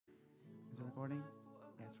recording?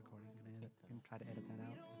 Yeah, it's recording. I'm gonna try to edit that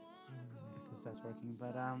out if this starts working.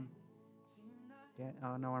 But yeah.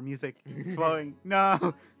 Oh no, our music is flowing. No. Oh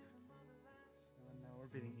no,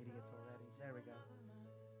 we're being idiots already. There we go.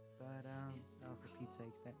 But oh, for Pete's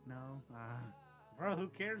sakes, that no. Bro, who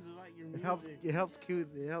cares about your music? It helps cue.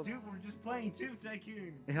 It helps. Dude, we're just playing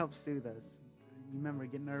TubeTycoon. It helps soothe us. Remember,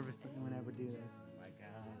 get nervous whenever do this. Oh my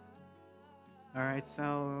god. All right,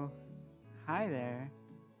 so hi there.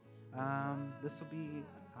 This will be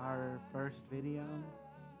our first video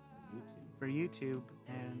YouTube. for YouTube,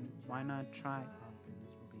 and why not try? Oh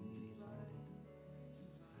goodness, we're being idiots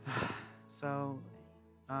already. So,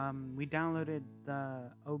 we downloaded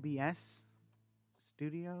the OBS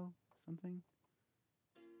Studio something.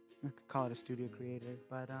 I could call it a Studio Creator,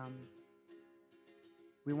 but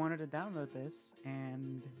we wanted to download this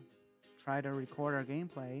and try to record our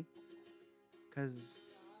gameplay,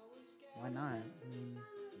 cause why not? I mean,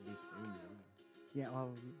 yeah, well,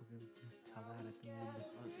 we'll tell that at the end.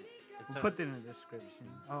 We'll put it in the description.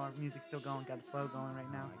 Oh, our music's still going. Got the flow going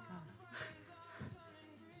right now.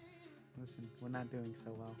 Listen, we're not doing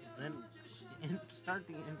so well. Then start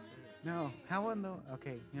the intro. No, how in the...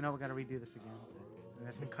 Okay, you know, we gotta redo this again. We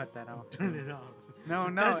have to cut that off. Turn it off. No.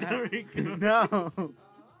 No.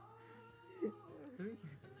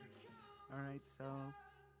 Alright, so...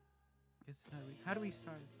 Guess how do we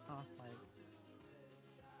start this off, like...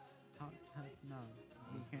 No,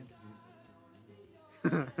 you can't...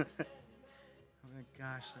 Oh my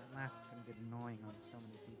gosh, that laugh is gonna get annoying on so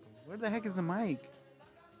many people. Where the heck is the mic?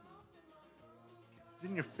 It's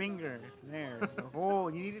in your finger. There. The hole.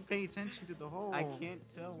 You need to pay attention to the hole. I can't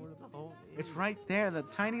tell where the hole is. It's right there. The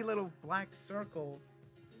tiny little black circle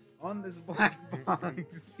on this black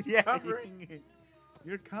box. Yeah. Covering it.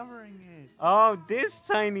 You're covering it. Oh, this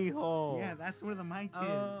tiny hole. Yeah, that's where the mic is.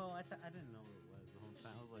 Oh, I didn't know where it was the whole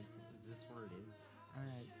time. I was like, is this where it is?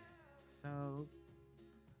 Alright. So,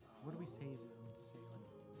 what do we say to say, like,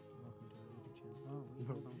 welcome to our YouTube channel? Oh, wait,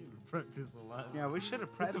 hold on. Practice a lot. Yeah, we should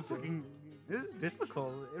have prepped it. This is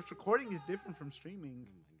difficult. If recording is different from streaming.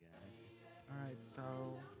 Oh my god. Alright, so...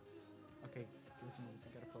 Okay, give us a minute. I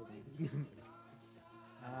gotta program.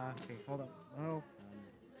 Okay, hold on. Oh,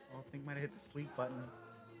 I think I might have hit the sleep button.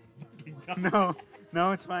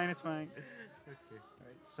 No, it's fine, it's fine. Okay.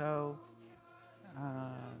 Alright, so...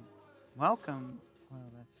 welcome.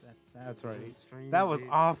 Well, that's right. Strange, That was dude.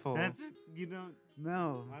 awful. That's, you don't...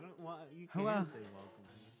 No. I don't want... You Who can else? say welcome.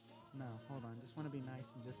 No, hold on. Just want to be nice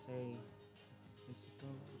and just say... Let's just go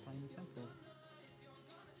plain and simple.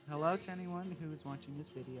 Hello to anyone who is watching this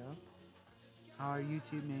video. Our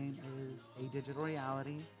YouTube name is A Digital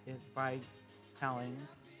Reality, if by telling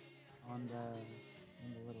on the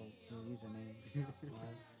little username.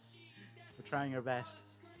 We're trying our best,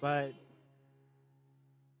 but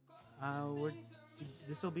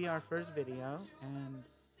this will be our first video, and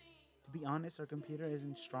to be honest, our computer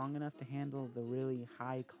isn't strong enough to handle the really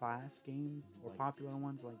high-class games or popular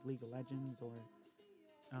ones like League of Legends or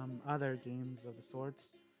other games of the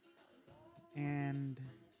sorts. And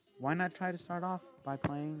why not try to start off by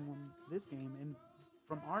playing this game? And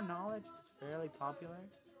from our knowledge, it's fairly popular.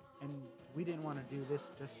 And we didn't want to do this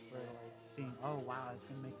just for like seeing, oh wow, it's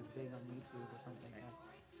gonna make this big on YouTube or something like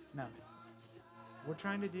that. No, we're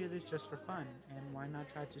trying to do this just for fun. And why not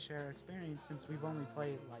try to share our experience, since we've only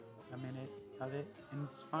played like a minute of it, and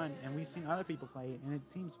it's fun. And we've seen other people play it, and it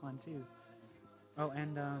seems fun too. Oh,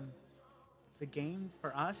 and the game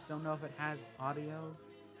for us, don't know if it has audio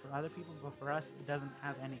for other people, but for us it doesn't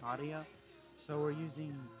have any audio, so we're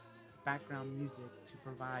using background music to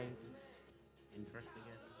provide Interest, I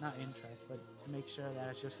guess. not interest, but to make sure that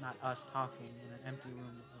it's just not us talking in an empty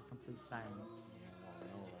room of complete silence.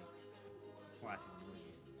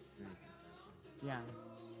 Yeah,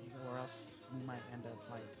 or else we might end up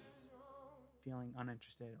like feeling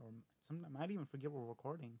uninterested, or I might even forget we're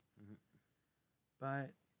recording.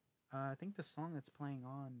 But I think the song that's playing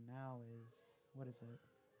on now is, what is it?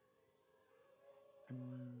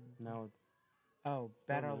 No, it's... Oh,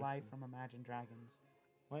 Better Life from Imagine Dragons.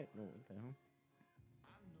 What? No, what the hell?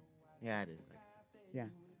 Yeah, it is. Yeah.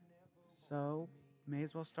 So, may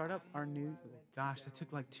as well start up our new... Gosh, that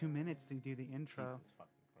took like 2 minutes to do the intro.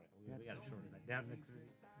 We gotta shorten that down next week.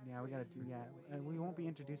 Yeah, we gotta do, we won't be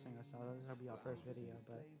introducing ourselves. This will be our first video,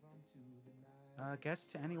 but... I guess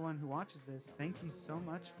to anyone who watches this, thank you so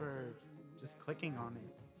much for just clicking on it.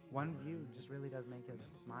 One view just really does make us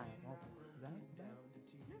smile. Oh, is that?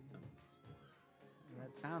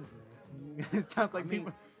 That sounds nice. It sounds like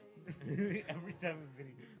people... Every time a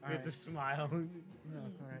video, we have to smile. No,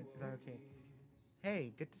 alright, okay.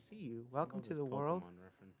 Hey, good to see you. Welcome to the world.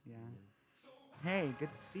 Reference. Yeah. Hey, good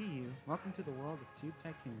to see you. Welcome to the world of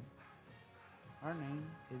TubeTycoon. Our name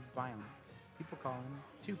is Bionic. People call him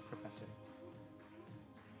Tube Professor.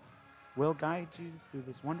 We'll guide you through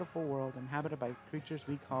this wonderful world inhabited by creatures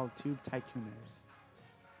we call Tube Tycooners.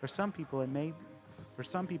 For some people, it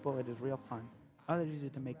is real fun. Others use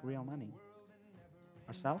it to make real money.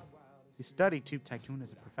 Ourselves, we study Tube Tycoon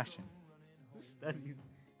as a profession. Who studies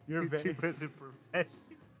You're very YouTube as a profession?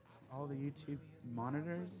 all the YouTube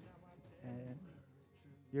monitors, and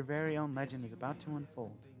your very own legend is about to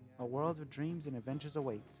unfold. A world of dreams and adventures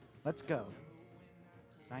await. Let's go.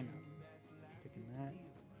 Sign up. Picking that.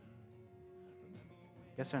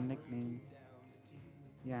 Guess our nickname.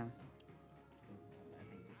 Yeah. I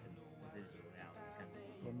think it's a digital reality kind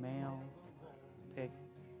of. The male. Pick.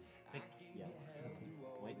 Pick. Yeah. Okay.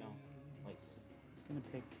 Wait, no. Wait. It's gonna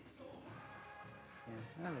pick. Yeah,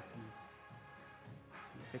 that looks nice.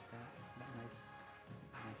 You pick that. That nice.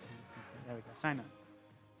 Nice one. There we go. Sign up.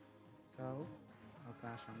 So, oh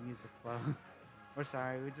gosh, our music flow. We're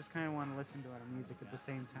sorry. We just kind of want to listen to our music at the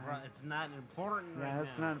same time. Bro, it's not important right Yeah, now.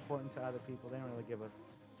 it's not important to other people. They don't really give a. It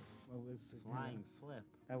was Flying flip.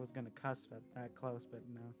 I was gonna cuss at that close, but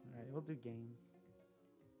no. All right, we'll do games.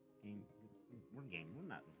 Game. We're game. We're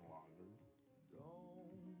not vloggers.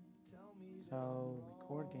 So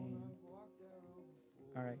record game.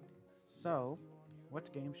 All right. So,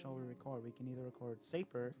 what game shall we record? We can either record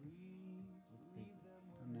Saper.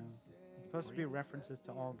 Don't know. It's supposed to be references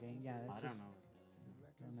to all games. Yeah, I it's don't just. know.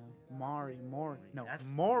 I don't know. No, That's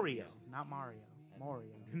Mario, not Mario.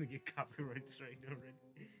 Mario. I'm gonna get copyright straight already.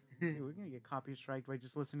 Dude, we're gonna get copy strike by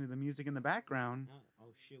just listening to the music in the background.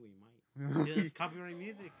 Oh shit, we might. Dude, it's copyright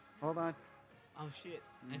music. Hold on. Oh shit,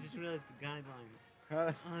 I just realized the guidelines.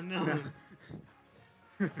 Press. Oh no.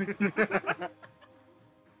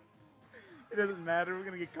 It doesn't matter. We're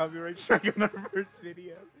gonna get copyright strike on our first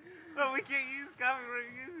video. But we can't use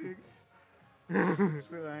copyright music. It's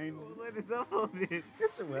fine. We'll let us upload it.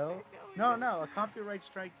 Yes, it will. No, a copyright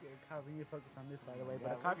strike. We need to focus on this, by the way. But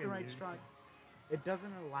Yeah, a we're gonna copyright use it. strike, it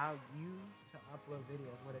doesn't allow you to upload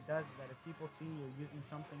videos. What it does is that if people see you're using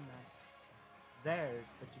something that's theirs,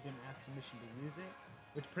 but you didn't ask permission to use it,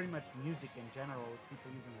 which pretty much music in general, with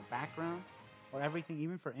people using their background or everything,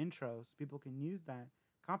 even for intros, people can use that,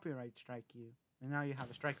 copyright strike you, and now you have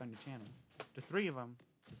a strike on your channel. The 3 of them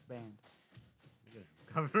is banned.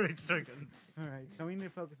 Copyright strike. All right, so we need to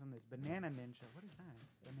focus on this. Banana Ninja. What is that?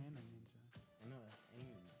 Banana Ninja. No, that's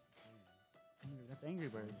angry. That's Angry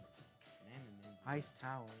Birds. Man, man. Ice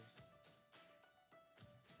Towers. I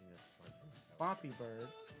think that's just like Floppy Bird.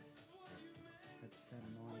 That's that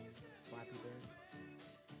annoying Flappy Bird.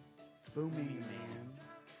 Booming Man.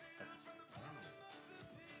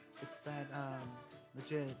 It's that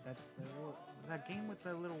legit that game with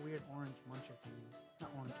the little weird orange muncher thing.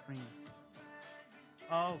 Not orange, cream.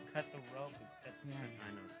 Oh, cut the rope. Cut the Yeah. strip. I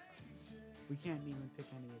know. We can't even pick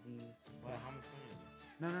any of these. Well, how much money is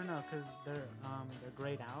it? No, because they're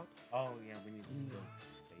grayed out. Oh yeah, we need to Mm. still.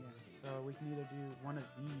 Yeah, so we can either do one of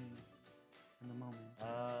these in the moment.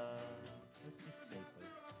 Let's just stay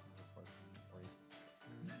please.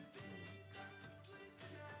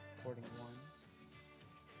 Recording 1.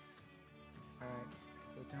 Alright,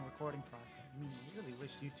 so it's in a recording process. I mean, I really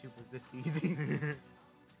wish YouTube was this easy.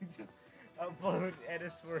 Just upload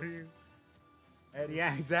edits for you.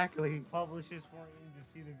 Yeah, exactly. Publishes for you.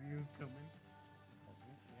 Just see the views coming. There we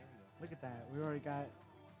go. Look at that. We already got,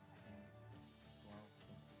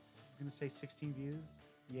 I'm going to say 16 views.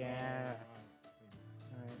 Yeah. Alright.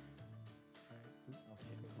 Alright.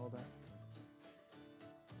 Okay, hold on.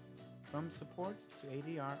 From support to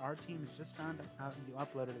ADR, our team has just found out you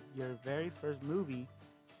uploaded your very first movie.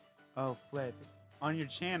 Oh, flip. On your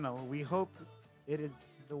channel. We hope it is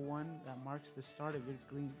the one that marks the start of your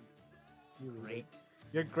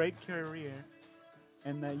great career,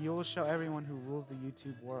 and that you will show everyone who rules the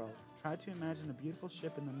YouTube world. Try to imagine a beautiful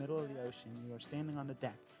ship in the middle of the ocean. You are standing on the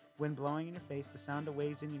deck. Wind blowing in your face, the sound of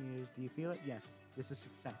waves in your ears. Do you feel it? Yes. This is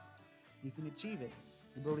success. You can achieve it.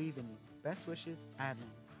 We believe in you. Best wishes,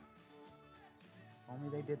 Adlins. Only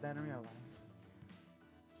they did that in real life.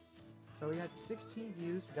 So we had 16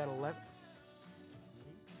 views. We got 11.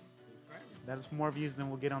 That is more views than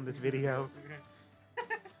we'll get on this video.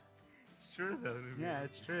 It's true though. Yeah,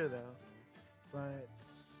 it's true though. But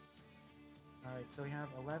alright, so we have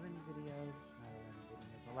 11 videos. Not 11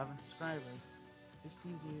 videos. 11 subscribers.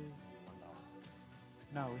 16 views.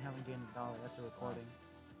 No, we haven't gained $1. That's a recording.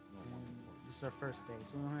 And this is our first day,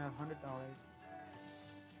 so we only have $100.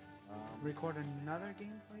 Record another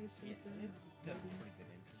gameplay Yeah, sequence. it's got pretty good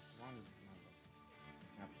interest. As long as it's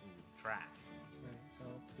not absolute trash. Right, so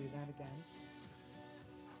do that again.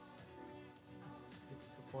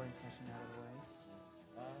 recording session out of the way.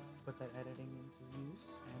 Put that editing into use,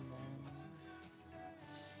 and then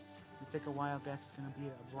you take a wild guess. It's gonna be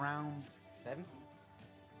around 7?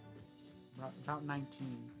 about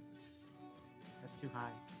 19. That's too high.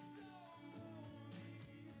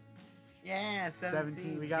 Yeah,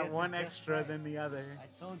 17. We got Guess one it's just extra right. than the other, I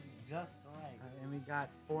told you just right. and we got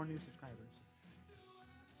 4 new subscribers.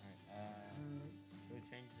 Alright, should we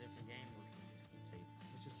change a different game or should we just keep safe?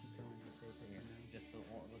 Let's just keep going with safe. Yeah, just to,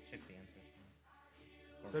 let's check the answers.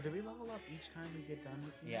 So do we level up each time we get done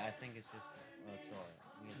with these? Yeah, I think it's just sure.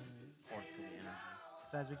 We get 4 to the energy.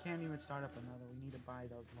 Besides, we can't even start up another. We need to buy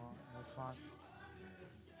those slots.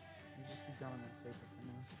 We just keep going on safer for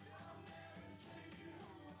now.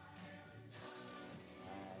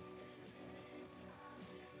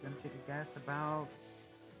 Gonna take a guess about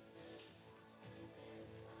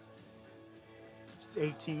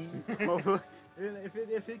 18.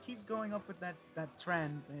 if it keeps going up with that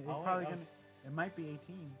trend, it's probably gonna. It might be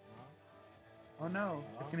 18. Oh no!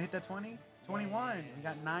 It's gonna hit that 20. 21. We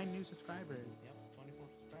got 9 new subscribers. Yep, 24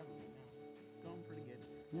 subscribers right now. Going pretty good.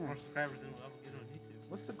 Yeah. More subscribers than we'll ever get on YouTube.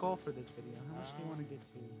 What's the goal for this video? How much do you want to get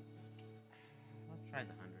to? Let's try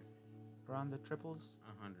the 100. Around the triples?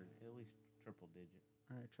 100, at least triple digit.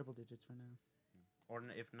 All right, triple digits for now. Or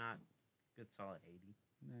if not, good solid 80.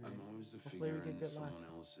 Right. I'm always a Hopefully we figure get in good luck. someone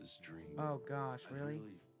else's dream. Oh gosh, I'd really?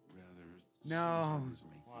 rather No. sometimes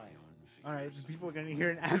make Why? my own All right, figures. people are gonna hear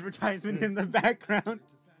an advertisement in the background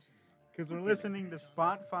because we're listening to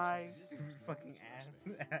Spotify. Fucking ass.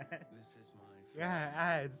 This is my Yeah,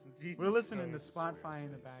 ads. Jesus We're listening to Christ. Spotify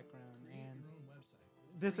in the background, and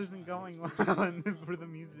this isn't going well for the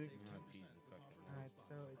music. All right,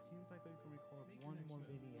 so it seems like we can record one more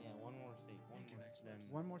video. Yeah, one more save. Then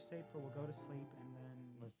One more safer, we'll go to sleep, and then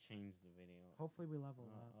let's change the video. hopefully we level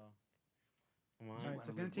up. Come on. All right,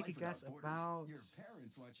 so I'm gonna take a guess about. Your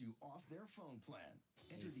parents want you off their phone plan.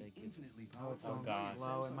 Enter the Take it. infinitely Oh, powerful it's God.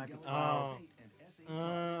 slow. It might be Oh.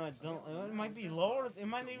 12. Don't. It might be lower. It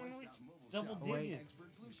might even reach double Oh, wait. digits.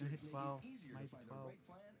 It's gonna hit 12. Might be 12.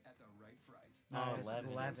 Oh, No, it's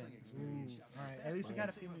 11. 11. Ooh. All right, at least we got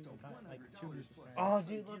a few new, like 2 new subscribers. Oh,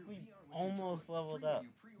 dude, look, we almost leveled up.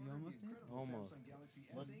 You almost did? Almost.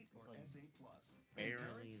 Look, it's like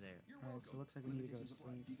barely there. All right, so it looks like we need to go to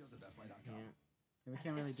sleep. Yeah. And we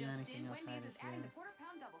can't really do Just anything in, outside Wendy's of is adding here. the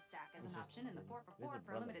quarter-pound double stack as an This is option in the 4 for this 4 is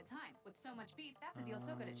for a limited brother. time. With so much beef, that's a deal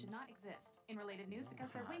so good it should not exist. In related news,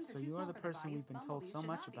 because their wings So are too you small are the for their person bodies, we've been told bumblebees so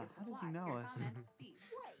should much not be about. able How to does he fly. know Your us? comment, please.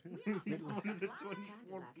 The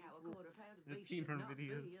 24 the teen her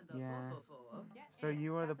videos. Yeah. Yeah, So it is.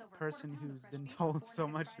 you are the That's over a person quarter pound of who's fresh been beef, told 4 so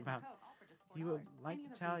nuggets, much fries, and about. Coke, all for just He would $4. like Any to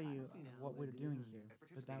other tell beef you items? what we're doing here,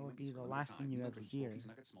 but that would be the last thing you ever hear.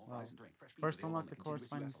 Well, first unlock the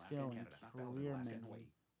corresponding skill and career menu.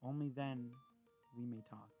 Only then we may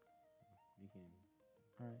talk. You can.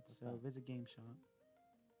 Alright, What's so that? visit game shop.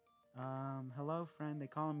 Hello friend, they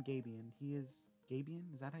call him Gabian. He is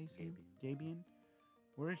Gabian? Is that how you say it? Gabian?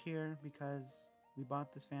 We're here because we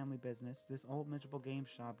bought this family business. This old miserable game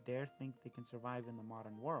shop dare think they can survive in the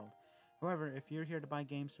modern world. However, if you're here to buy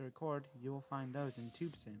games to record, you will find those in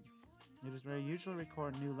TubeTycoon. It is where I usually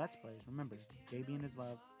record new Let's Plays. Remember, Gabian is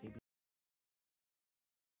love, Gabian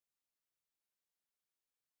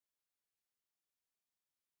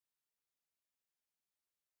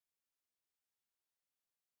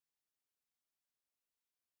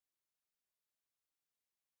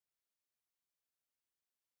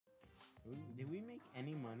Did we make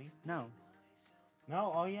any money? No.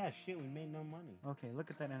 No. Oh yeah, shit. We made no money. Okay, look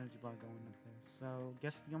at that energy bar going up there. So,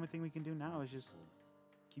 guess the only thing we can do now is just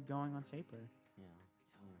keep going on Saper. Yeah.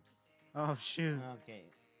 Oh, shoot. Okay.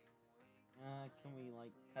 Can we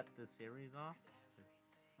like cut the series off?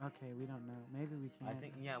 'Cause Okay, we don't know. Maybe we can. I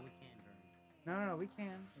think yeah, we can. No, we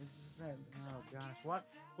can. It's just that. Oh gosh,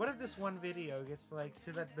 what if this one video gets like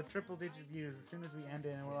to the triple digit views as soon as we end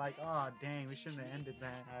it, and we're like, oh dang, we shouldn't have ended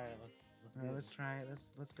that. All right, Let's try it.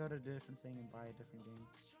 Let's go to a different thing and buy a different game.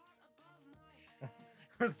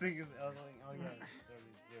 Let's think. Oh yeah.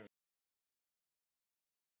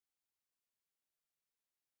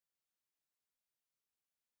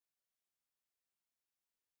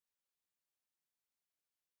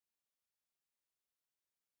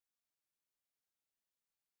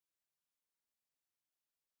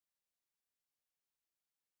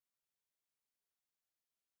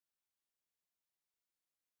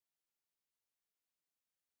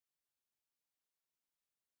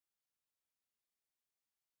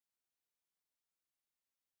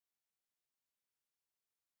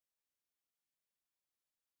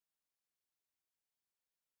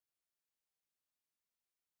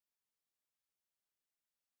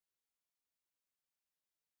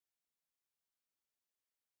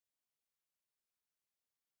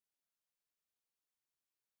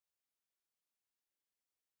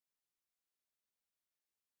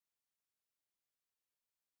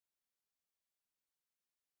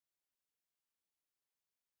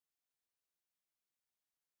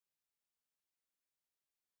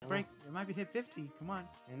 might be hit 50. Come on.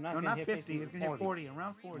 It's No, gonna not hit 50. It's gonna hit 40.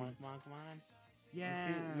 Around 40. Come on, come on, come on.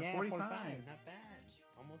 Yeah, Yeah, 45. Not bad.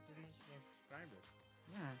 Almost as much as our subscribers.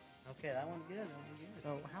 Yeah. Okay, that one's good. That one's good.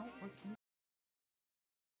 So how? What can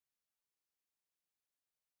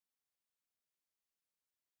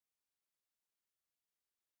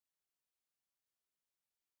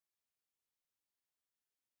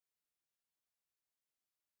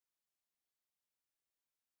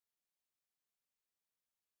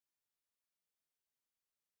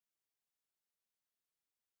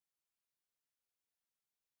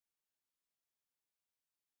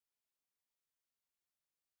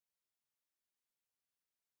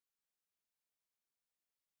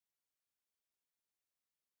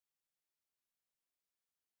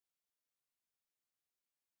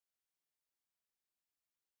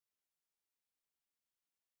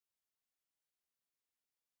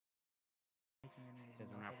Because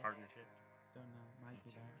we're not partnership. Don't know. Might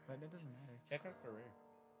be that, but it doesn't matter. Check our career.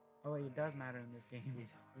 Oh wait, it does matter in this game.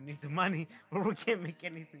 We need the money, or we can't make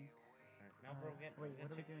anything. Right, now, bro, Wait,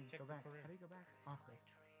 what are we doing? Go back. How do you go back? Office.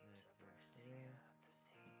 Career.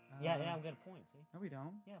 Yeah, I'm gonna point. See? No, we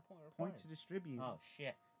don't. Yeah, Point to distribute. Oh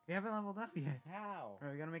shit! We haven't leveled up yet. How?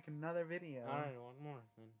 Alright, we gotta make another video. All right, one more.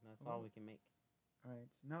 Then that's all we can make. Alright,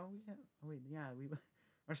 so no, we can't. Oh, wait, yeah, we.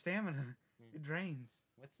 Our stamina. Hmm. It drains.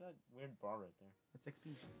 What's that weird bar right there? That's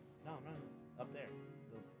XP. No, up there.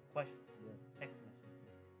 The question, the text message.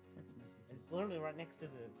 Text message. It's literally right next to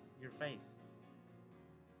your face.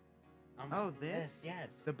 Oh, this?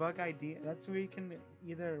 Yes. The bug idea. That's where you can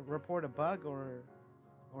either report a bug or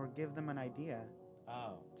give them an idea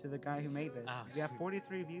Oh. to the guy who made this. Ah, We have shoot.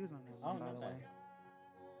 43 views on this one, Oh, by not the way. bad.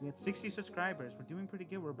 We had 60 subscribers. We're doing pretty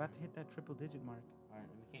good. We're about to hit that triple digit mark. All right,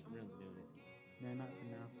 we can't really do it. No, not for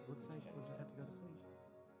now. So it looks like we'll just have to go to sleep.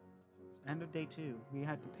 So end of day 2. We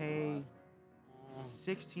had to pay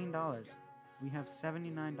 $16. We have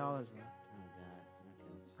 $79 left. Oh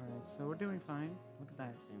god. Alright, so we're doing fine. Look at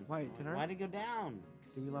that. Wait, Why'd it go down?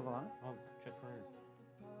 did we level up? Oh, check career.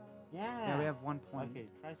 Yeah. Yeah, we have 1 point. Okay,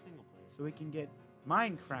 try single player. So we can get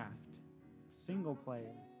Minecraft single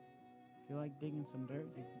player. If you like digging some dirt,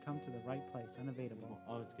 you can come to the right place. Unavailable.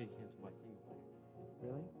 Oh, it's because you have to buy single player.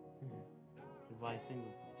 Really?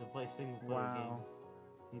 To play single player Wow. games.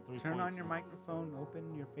 Need 3 Turn on points. your microphone,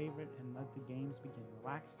 open your favorite, and let the games begin.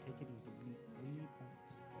 Relax, take it easy. You need 3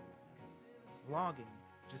 points. Vlogging.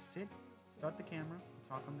 Just sit, start the camera, and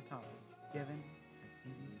talk on the topic. Given as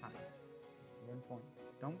easy as possible. 1 point.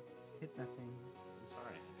 Don't hit that thing. I'm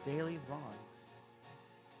sorry. Daily vlogs.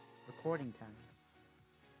 Recording tasks.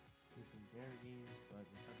 You can bear games, but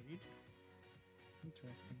it's on YouTube.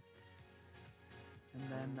 Interesting. And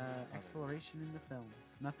then exploration in the films.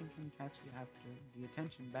 Nothing can catch the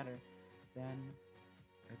attention better than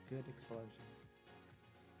a good explosion.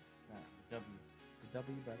 W. The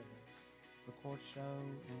W Brothers. Record show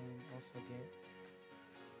and also get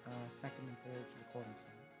second and third recording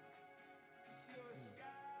set.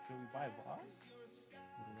 Should we buy vlogs?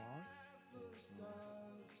 Vlog?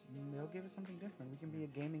 They'll give us something different. We can be a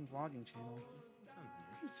gaming vlogging channel.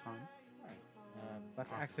 Seems fun. Alright. About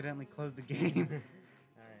to accidentally close the game.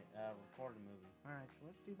 Alright, record a movie. Alright, so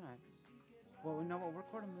let's do that. Well, we know what,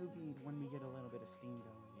 record a movie when we get a little bit of steam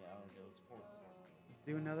going. Yeah, I'll do it. Let's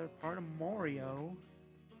do another part of Mario.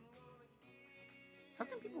 How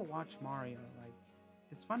can people watch Mario? Like,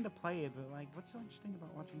 it's fun to play it, but like, what's so interesting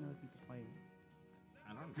about watching other people play it?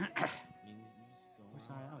 I don't know. I mean, you just go Oh,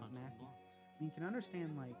 sorry, that was punch the nasty. ball. I mean, you can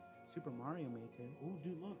understand like Super Mario Maker. Oh,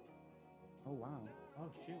 dude, look. Oh wow. Oh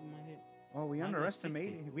shit, we might hit. Oh, we Mine was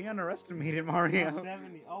 60. underestimated Mario. Oh,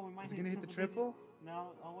 70. Oh, we might Is hit. it gonna hit the digit. triple?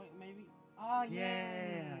 No. Oh wait, maybe. Oh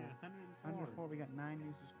yeah. Yeah. 104. We got 9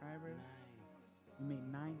 new subscribers. Nice. We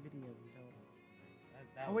made 9 videos in total.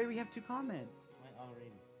 That Oh wait, we have 2 comments.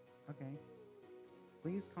 already. Okay.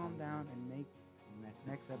 Please calm down and make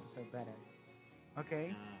next episode better.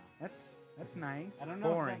 Okay. That's nice. I don't know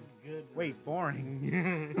Boring. if that's good. Wait, boring.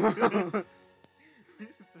 It's a boring.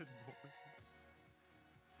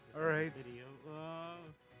 All right. Video.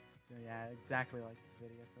 So yeah, exactly like this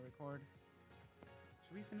video. So record.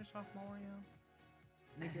 Should we finish off Mario?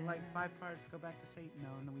 Make it like 5 parts. Go back to Satan.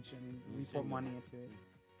 No, we shouldn't. We put money into it.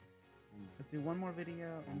 Let's do 1 more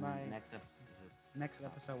video, and by next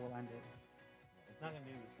episode we'll end it. It's not gonna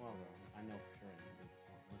do this well, though. I know for sure.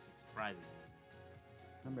 Unless it surprises me.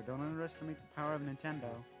 Remember, don't underestimate the power of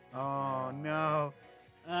Nintendo. Oh no!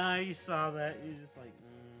 You saw that. You're just like,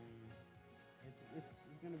 it's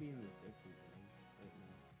gonna be in the 50s. Right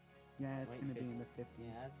now. Yeah, it's Wait, gonna be 50. in the 50s.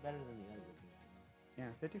 Yeah, that's better than the other. Yeah,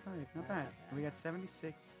 55. Not That's bad. not bad. We got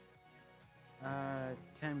 76 10,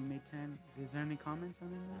 we made 10. Is there any comments on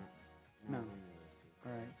it? No.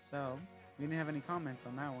 Alright, so we didn't have any comments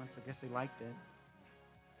on that one, so I guess they liked it.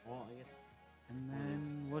 Well, I guess. And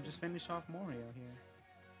then we'll just finish off Mario here.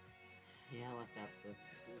 Yeah, last episode.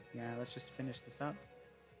 Yeah, let's just finish this up.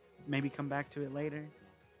 Maybe come back to it later.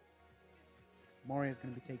 Mario's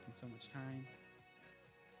gonna be taking so much time.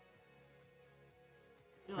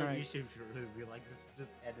 I feel like Alright. YouTube should really be like this.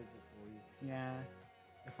 Just edit it for you. Yeah.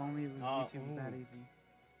 If only it was YouTube was that easy.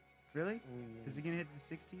 Really? Is it gonna hit the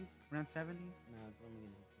 60s? Around 70s? No, it's only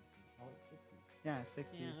gonna hit 50. Oh, it's 50. Yeah,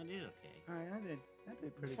 60s. Yeah, I did okay. Alright, that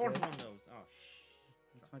did pretty The fourth good. one though. Oh,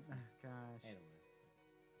 That's what, gosh. Anyway.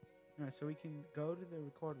 Alright, so we can go to the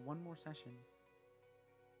record one more session.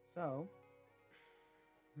 So,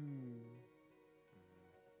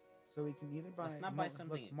 so we can either buy. Let's not buy something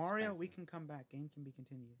look, Mario, we expensive. can come back. Game can be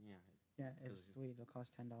continued. Yeah. Yeah, it's 'Cause- sweet. It'll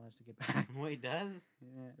cost $10 to get back. Wait, does?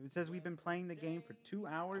 Yeah, it says we've been playing the game for 2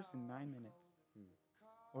 hours and 9 minutes.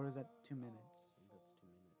 Or is that 2 minutes? That's 2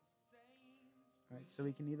 minutes. Alright, so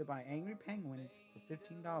we can either buy Angry Penguins for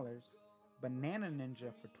 $15, Banana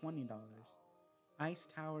Ninja for $20, Ice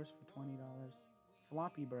Towers for $20,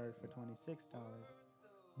 Floppy Bird for $26,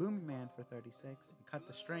 Boom Man for $36, and Cut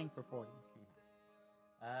the String for $40.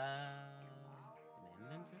 Banana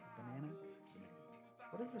Ninja? Bananas?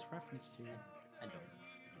 What is this reference to? I don't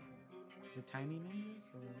know. Is it Tiny Ninjas?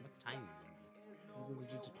 Or What's Tiny Ninja? maybe we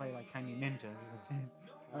should just play like Tiny Ninjas? That's it.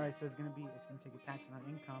 Alright, so it's gonna take a tack on our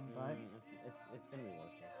income, but It's gonna be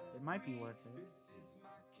worth it. it might be worth it.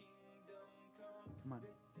 Come on.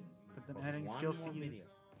 Put the But editing one skills to more use. video.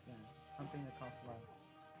 Yeah, something that costs a lot.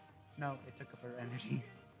 No, it took up our energy.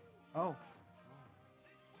 Oh.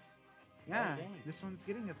 Yeah, dang. this one's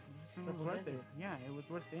getting us. This one was Triple worth digit. it. Yeah, it was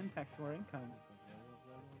worth the impact to our income.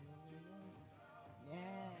 Yeah.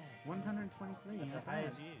 123. That's not as high bad.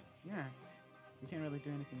 as you. Yeah. We can't really do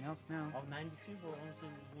anything else now. Of 92, we're almost in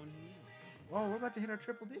one year. Whoa, we're about to hit our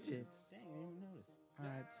triple digits. Dang, I didn't even notice.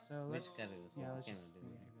 Alright, so We let's. just gotta do this. Yeah, We let's can't just. do it.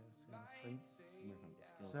 Yeah, let's go to sleep. We're gonna get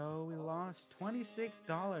skills. So we lost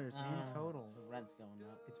 $26 in total. So rent's going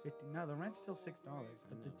up. It's 50. No, the rent's still $6,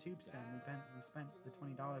 but the know. tube stand we spent the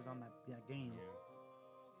 $20 on that game.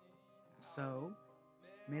 So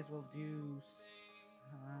may as well do.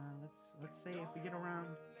 Let's say if we get around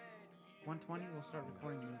 120, we'll start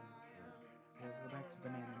recording movies. So let's go back to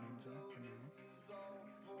Banana Ninja for now.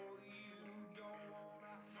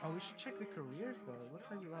 Oh, we should check the careers though. It looks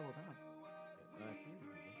like we leveled up.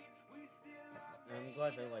 I'm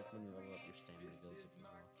glad that like when you level up, your stamina goes up as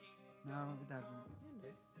well. No, it doesn't.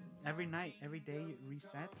 Every night, every day it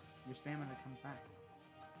resets. Your stamina comes back.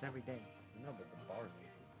 It's every day. No, but the bars.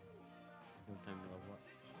 Every time you level up.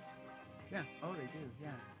 Yeah. Oh, they do.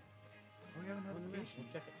 Yeah. Oh, we have a notification.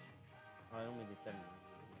 We'll check it. Oh, I only did 7.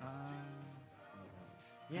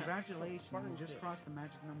 Yeah, Congratulations, Spartan you just did. crossed the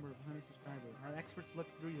magic number of 100 subscribers. Our experts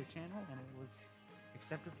looked through your channel and it was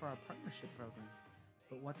accepted for our partnership program.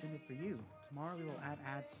 But what's in it for you? Tomorrow we will add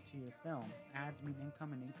ads to your film. Ads mean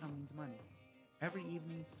income and income means money. Every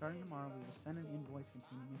evening, starting tomorrow, we will send an invoice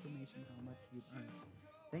containing information on how much you've earned.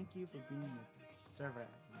 Thank you for being with us. Server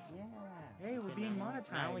ads. Yeah. Hey, we're Okay, being now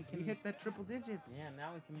monetized. we We can hit that triple digits. Yeah,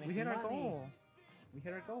 now we can make We hit our money. goal. We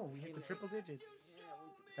hit our goal. We hit the triple digits. Yeah,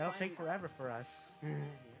 we That'll can take forever for us.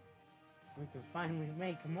 We can finally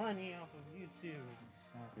make money off of YouTube.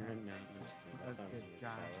 Oh, No, okay. no, Oh, that sounds good really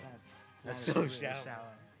gosh, shallow. that's That's that so is really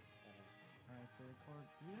shallow. Alright, so record.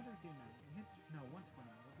 Do we ever do that? We hit, no,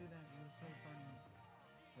 120. We'll do that. We'll start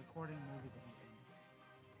recording movies at 120.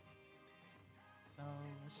 So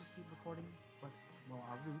let's just keep recording. But well,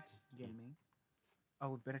 our roots gaming.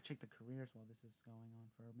 Oh, we better check the careers while this is going on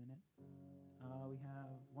for a minute. We have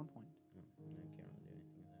 1 point. No, I can't really do anything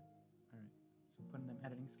with that. Alright, so putting them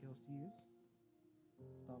editing skills to use.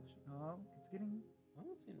 Oh, it's getting. Oh,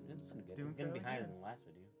 it's pretty good. Doing It's gonna be fairly higher good. than the last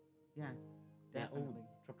video. Yeah, Yeah, oh, definitely.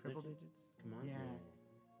 triple digits. Come on. Yeah.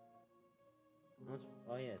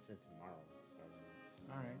 Oh yeah, it said tomorrow. It's starting.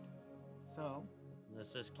 Alright. So,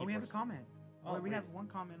 Let's just keep. oh, we have a our- comment. Oh, we have really? one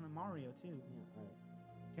comment on Mario too. Yeah, alright.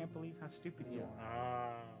 Can't believe how stupid you Yeah.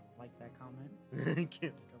 are. Like that comment.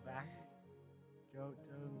 Can't- Go back. Go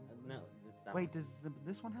to. no, it's that Wait, one. does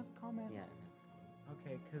this one have a comment? Yeah, it has a comment.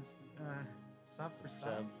 Okay, because sub for sub.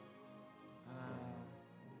 Sub.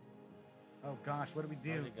 Oh gosh, what do we Why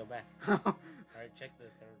do? did it go back? We're Alright, check the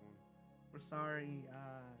third one. sorry,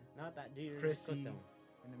 Not that dude. Just Chrissy, click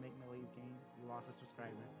that in the Make Me Leave game. You lost a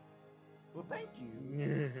subscriber. Well, thank you.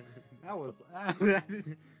 one. That was that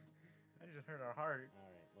just hurt our heart.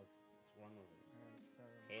 Alright, let's just run over it. Alright, so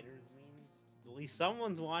Haters means at least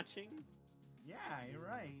someone's watching. yeah, you're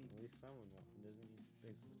right. At least someone's watching, doesn't mean.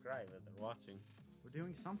 They subscribe if they're watching. We're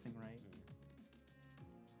doing something right.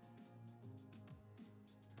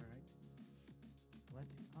 All right.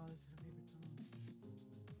 Let's see. Oh, this is her favorite song.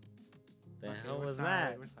 The Okay, hell we're was sorry,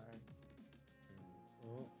 that? We're sorry.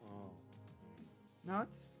 Oh. No,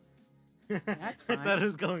 it's That's I thought fine. it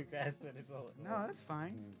was going fast. And it's all. no, that's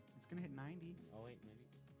fine. Mm. It's gonna hit 90. Oh wait, maybe.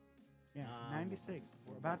 Yeah, 96.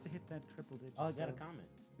 We're about to hit that triple digit. Oh, I got a so- comment.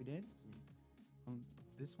 We did?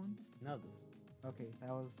 This one? No, Okay, that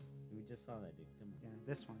was we just saw that, dude. Come on. yeah,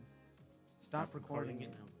 this one. Stop recording it.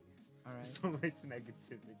 now. All right. So much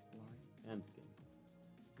negativity. I'm just kidding.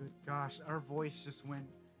 Good gosh, our voice just went.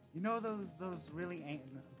 You know those really I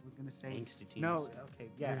was gonna say Angsty teens. no.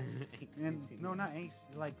 Okay, yes. Angsty And teens. no, not angst.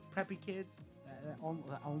 Like preppy kids that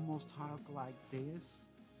almost talk like this.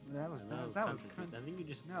 That was I know, that was country kind kids. I think you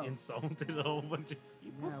just no. insulted a whole bunch of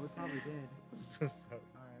people. yeah, we probably did. I'm so sorry.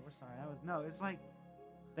 All right, we're sorry. That was no. It's like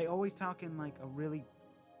they always talk in like a really.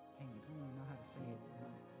 Dang, I don't even know how to say it.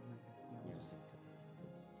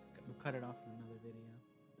 We'll cut it off in another video.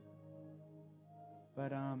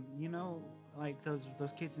 But you know, like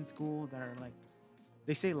those kids in school that are like,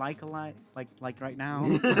 they say like a lot, like right now.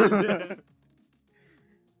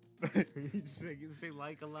 You just say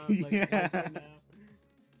like a lot, like Yeah. right now.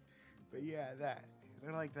 But yeah, that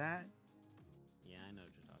they're like that. Yeah, I know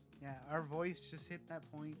what you're talking Yeah, our voice just hit that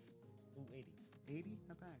point. about. Ooh, 80. 80,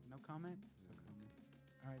 not bad. No comment. No comment.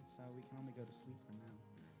 All right, so we can only go to sleep for now.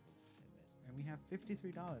 And we have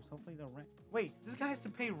 $53. Hopefully they'll rent. Wait, this guy has to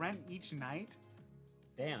pay rent each night?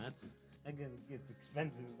 Damn, that gets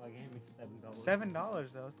expensive. Like, hand me $7. $7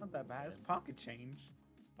 though. It's not that bad. It's pocket change.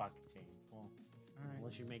 It's pocket change. Well, All right.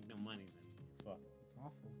 unless you make no money, then fuck. It's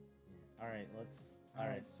awful. Yeah. All right, let's. All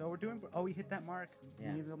right. So we're doing. Oh, we hit that mark.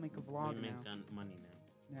 Yeah. Maybe we'll make a vlog we make now. money now.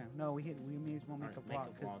 Yeah. No, we may as well make Alright, a make vlog.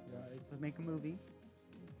 a 'Cause, vlog. it's a make a movie.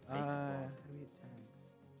 Basic How vlog. do we hit tags?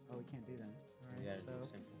 Oh, we can't do that. All We right. gotta So. do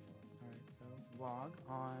simple vlog. All right. So vlog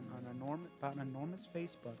on about an enormous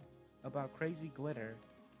Facebook about crazy glitter,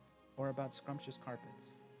 or about scrumptious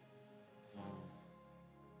carpets.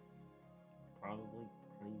 Probably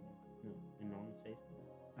crazy. No, enormous Facebook.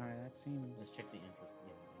 All right. That seems. Let's check the interest.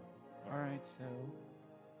 Yeah, the interest. All right. So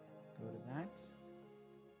go to that.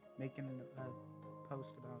 Making a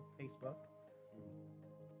post about Facebook.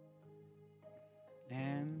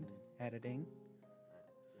 And editing.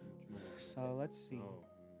 So let's see. Oh,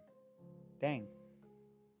 Dang.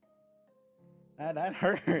 That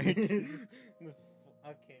hurts. okay,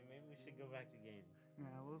 maybe we should go back to games. Yeah,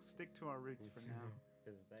 we'll stick to our roots for now.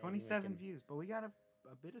 'Cause they ain't 27 making- views, but we got a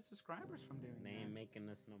bit of subscribers from doing They ain't that. making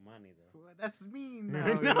us no money though. Well, that's mean. No,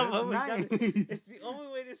 though. but That's we nice. It's the only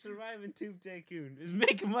way to survive in TubeTycoon is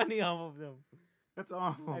make money off of them. That's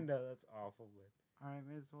awful. I know that's awful, but All right,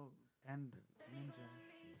 may as well end Ninja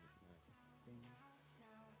thing.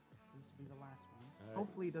 This will be the last one. Alright.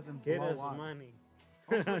 Hopefully it doesn't get blow us up. money.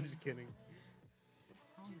 Hopefully- I'm just kidding. What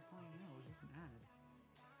song is playing now? Is this an ad?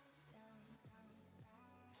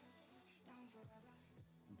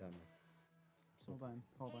 I'm done. Hold on.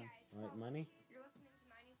 Alright, money? You're listening to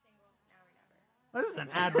my new single, Now or Never. This is an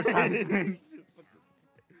advertisement.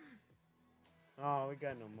 Oh, we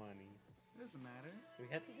got no money. Doesn't matter. We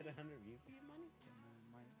have to hit 100 views to get money?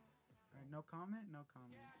 Alright, no comment? No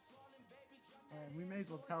comment. Alright, we may as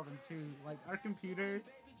well tell them too. Like, our computer,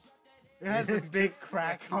 it has a big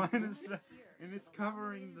crack on it, and it's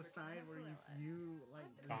covering the side where you view, like,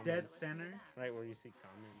 the dead Comments. center. Right where you see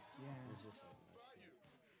comments. Yeah. It's just like, oh shit.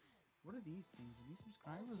 What are these things? Are these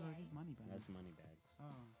subscribers or are these money bags? That's money bags. Oh.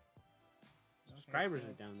 Okay, Subscribers so-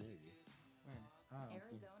 are down there, dude. Where? Oh.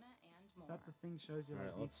 Arizona and more. That the thing shows you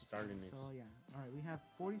Alright, like let's each- start in it. So yeah, all right, we have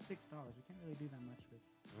 $46. We can't really do that much with.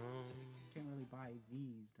 Can't really buy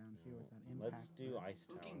these down here without impact. Let's do but Ice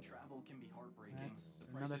Tower. Booking travel can be heartbreaking. That's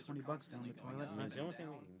The another prices are 20 bucks down the constantly toilet. going up That's the only and thing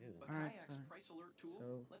we down. can do. But Alright, Kayak's so- price alert tool so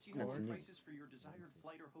lets you That's know new. prices for your desired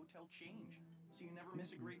flight or hotel change, so you never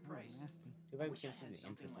miss a great Oh, price. nasty. Too bad we I wish I can't see had the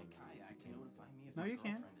something interest like on Kayak to notify me if No, my you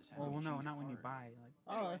can. girlfriend is Well, having to no, change not a when you car. buy. Like,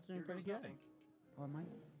 Oh, Anyway, that's doing here pretty goes good. nothing. well, it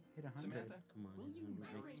might hit 100. Samantha, Come on, will you make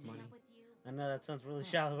marry this me? money. I know that sounds really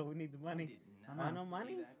shallow, but we need the I money. did I not know see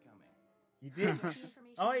money? that coming. You did?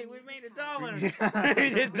 Oh wait, we made $1. Yeah. we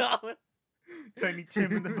made $1. Tiny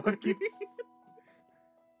Tim in the buckets.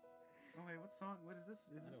 Oh wait, what song? What is this? Is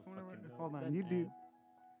I this don't one? fucking know. Hold Is on, that you an do. ad?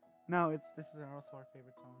 No, this is also our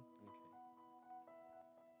favorite song.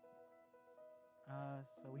 Okay.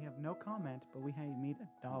 So we have no comment, but we made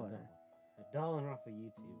 $1. $1 off of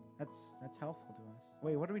YouTube. That's helpful to us.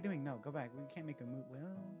 Wait, what are we doing? No, go back. We can't make a move. Well,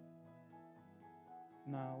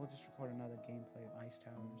 no, we'll just record another gameplay of Ice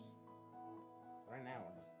Towers. Right now,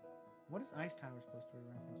 we're just. What is Ice Tower supposed to be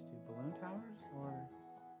reference to? Balloon Tower? towers or?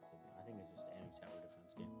 I think it's just any tower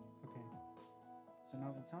defense game. Okay. So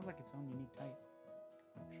no, it sounds like its own unique type.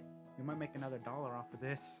 We might make another dollar off of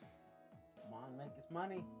this. Come on, make us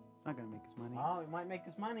money. It's not gonna make us money. Oh, it might make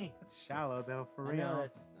us money. That's shallow though, for I know, real.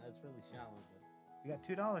 that's really shallow, but We got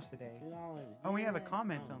 $2 today. $2. Oh, we have a Yeah.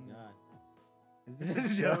 comment Oh, on this. God. Is this This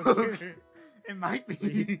is a a joke? joke. It might be.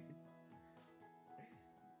 It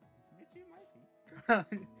might be.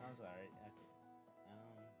 I'm sorry. Okay.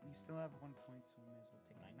 We still have 1 point, so we may as well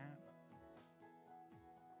take a nap.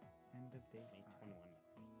 End of day 5.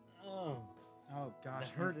 $21. Oh, Oh gosh,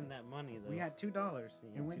 that hurting that money though. we had $2. Yeah,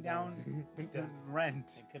 It went $2. down Went to down. rent.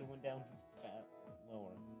 It could have went down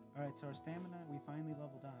lower. All right, so our stamina, we finally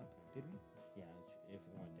leveled up. Did we? Yeah, if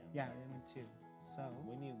it went down. Yeah, it went 2. So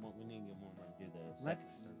We need to get more and do the Let's- second,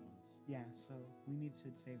 third ones. yeah, so we need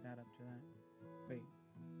to save that up to that. Wait,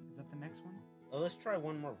 is that the next one? Oh, let's try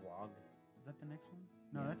one more vlog. Is that the next one?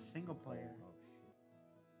 No, Yeah, that's single player. Oh shit.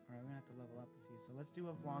 All right, we're gonna have to level up a few. So let's do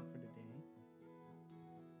a vlog for today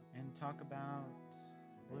and talk about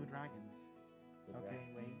blue dragons. Blue Okay,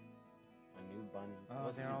 dragon. wait. A new bunny.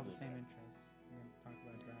 Oh, Let's they're do all the blue same dragon. interests. We're gonna talk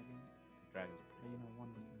about dragons. Dragons are But pretty you know,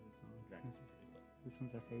 one listen to the song. Dragons are pretty good. This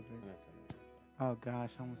one's our favorite. That's it. Oh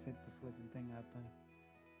gosh, I almost hit the flipping thing out there.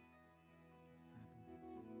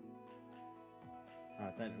 Oh,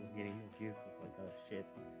 I thought it was getting confused. It's like, oh shit.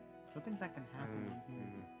 I think that can happen on here.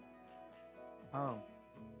 Mhm. Oh.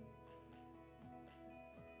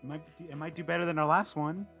 It might do better than our last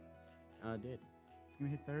one. Oh, it did. It's gonna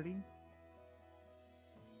hit 30.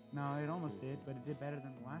 No, it almost did, but it did better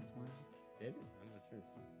than the last one. Did it? I'm not sure.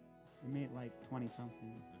 It made like 20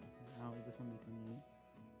 something. Oh, this one made 28.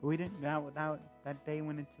 But we didn't. That day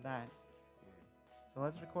went into that. So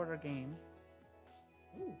let's record our game.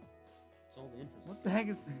 Ooh. It's all the interest. What the heck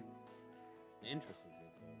is? The interest was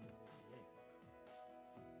good, so I was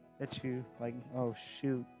like, Bet you like. Oh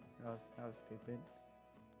shoot, that was stupid.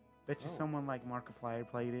 Bet you Oh. someone like Markiplier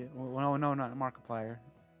played it. Well, no, not Markiplier.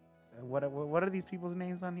 What are these people's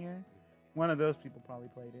names on here? One of those people probably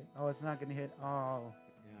played it. Oh, it's not gonna hit. Oh,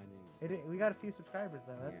 yeah, I didn't. we got a few subscribers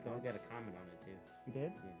though. That's Yeah, good. we got a comment on it too. We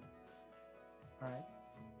did. Yeah. All right.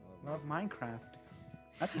 Well, Love Minecraft.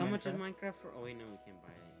 That's how much is Minecraft. Minecraft for? Oh wait, no, we can't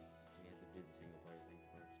buy it. We have to do the single player thing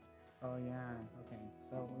first. Oh yeah. Okay.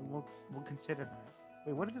 So we'll consider that.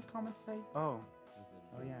 Wait, what did this comment say? Oh.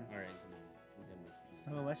 Oh, yeah. All right. We're gonna make it.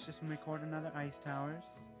 So let's just record another Ice Towers.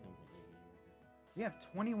 Sounds like maybe We have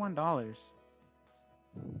 $21.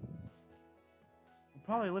 We're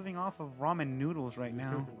probably living off of ramen noodles right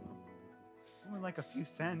now. Only like a few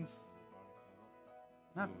cents.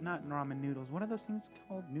 Not ramen noodles. What are those things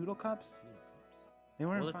called? Noodle cups? They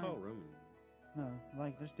Well, weren't they're fine. called Roman. No,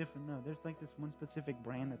 like there's different. No, there's like this one specific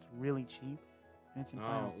brand that's really cheap. And it's in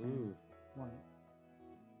Final Oh, Fantasy. ooh. What?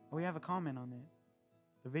 Oh, we have a comment on it.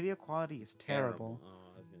 The video quality is terrible. Oh,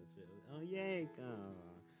 I was gonna say. Oh, yay! Oh,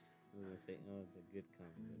 I was gonna say. Oh, it's a good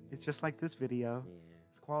comment. It's just like this video. Yeah.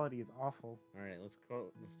 Its quality is awful. All right, let's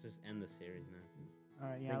just end the series now. All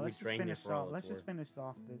right, think yeah, we let's just drained it finish for all off. it's Let's just worth. finish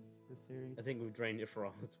off this series. I think we've drained it for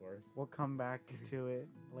all it's worth. We'll come back to it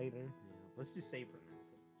later. Yeah. Let's do Saper now.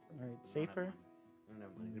 All right, We don't have Saper. money. We don't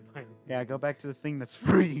have money to buy it. Yeah, go back to the thing that's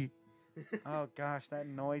free. Oh gosh, that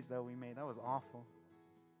noise though we made, that was awful.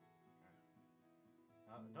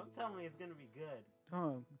 Don't tell me it's gonna be good.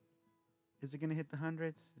 Oh, is it gonna hit the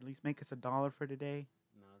hundreds? At least make us $1 for today.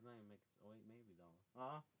 No, it's not gonna make it. Oh wait, maybe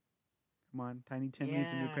 $1. Come on, Tiny Tim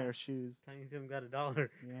needs a new Yeah. pair of shoes. Tiny Tim got $1.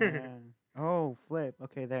 Yeah. Oh, flip.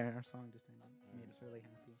 Okay, there. Our song just ended. Made us really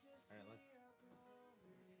happy. Alright, let's.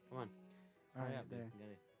 Come on. All Hurry right, up, dude. there. We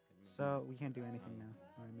gotta- So we can't do anything now.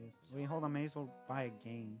 All right, wait, hold on. May as well buy a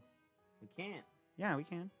game. we can't. Yeah, we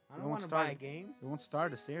can. I We don't won't want to buy a start- game. We won't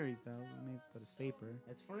start a series though. We may as well go to Saper.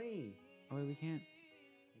 It's free. Oh wait, we can't.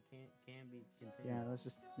 It can be continued. Yeah,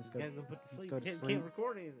 let's You go. gotta go put to let's sleep. go to Can't sleep.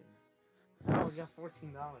 record anything. Oh, we got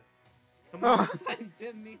 $14. Come Oh. on, Tiny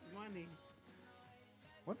Tim needs money.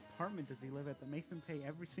 What apartment does he live at that makes him pay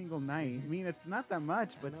every single night? I mean, it's not that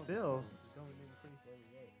much, but I know, still. It's going to increase every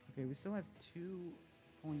day. Okay, we still have 2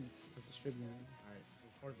 points of distributing. Alright,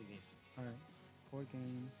 record the game. All right, 4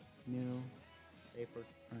 games, new. Safer.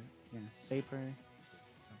 All right, yeah, Saper.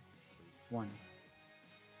 1.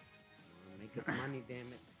 Make us money,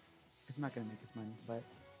 damn it. It's not gonna make us money, but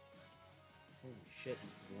Holy shit,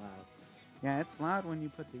 this is loud. yeah, it's loud when you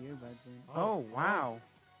put the earbuds in. Oh, Oh wow,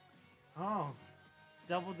 Oh,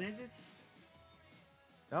 double digits?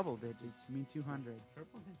 double digits. You mean 200?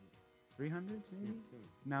 Triple digits. 300 maybe? Yeah,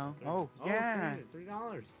 No. Oh yeah.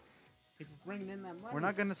 $3. People bringing in that money. We're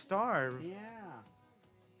not gonna starve. Yeah.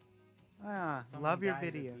 Ah, Someone love your dies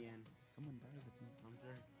at video. the end. Someone dies at the end. I'm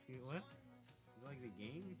sure. What?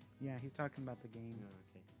 game? Yeah, he's talking about the game. Oh,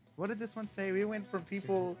 okay. What did this one say? We went from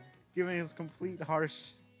people giving us complete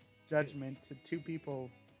harsh judgment to two people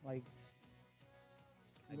like.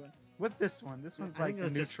 What's this one? This one's I like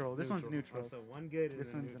think that's just neutral. This one's neutral. Oh, so one good and This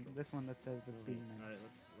then one's neutral. this one that says that's being All nice. right,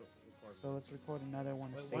 let's record. So let's record another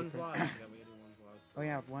one. Wait, Safer. one vlog. Yeah, we gotta do one vlog. Oh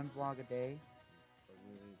yeah, one vlog a day. For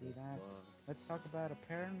movies, Do just that. vlogs. Let's talk about a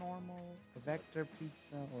paranormal, a vector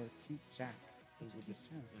pizza, or a cute Jack. What's a We'll cute just-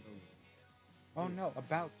 Jack? I don't know. Oh no,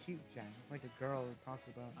 about cute Jack. It's like a girl who talks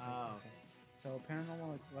about. Oh. Okay. So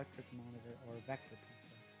paranormal electric monitor or vector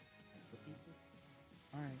pizza. That's the people?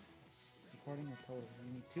 All right. Recording a total.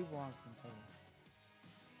 We need 2 vlogs in total.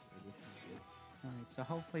 All right. So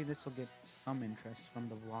hopefully this will get some interest from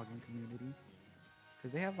the vlogging community,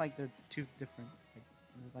 because they have like their 2 different. Like,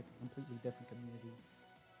 this is like a completely different community.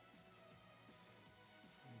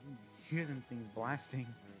 You hear them things blasting.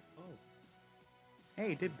 Oh,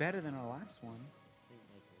 Hey, it did better than our last one. I think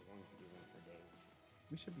like we're going to do one per day.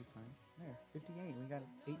 We should be fine. There, 58. We got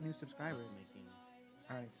 8 new subscribers. Making...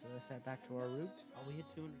 All right, so let's head back to our route. Oh, we hit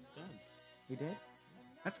 200 subs. We did?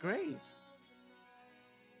 That's great.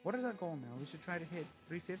 What is our goal now? We should try to hit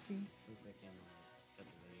 350? Looks like I'm cut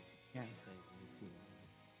the video. Yeah. Okay, me too.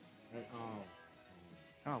 Right,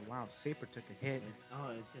 oh. Oh, wow. Saper took a hit.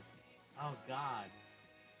 Oh, it's just. Oh, God.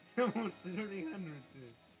 I want 300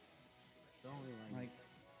 too. It's only like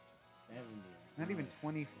 70. Not even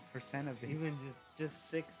 20% of it. Even just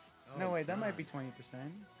 6. Oh, No, wait, that might be God. 20%.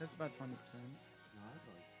 That's about 20%. No, that's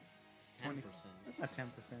like 10%. That's not 10%.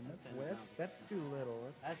 That's too little.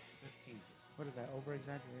 That's 15. What is that? Over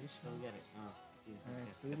exaggeration? Don't get it. Oh, yeah, Alright,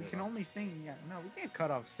 okay, so cut we it can off. only think. Yeah, no, we can't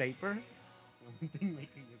cut off Saper. Only thing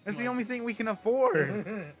making this That's the money. only thing we can afford.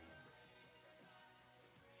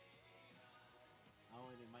 Oh,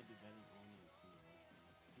 and it might be better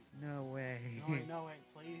only. No way. No, wait,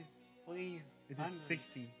 please. Please. It did 100.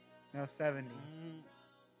 60. No, 70. Mm,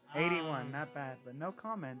 81, not bad, but no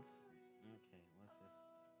comments. Okay, let's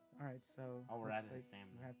just. All right, so Oh, we're looks out of like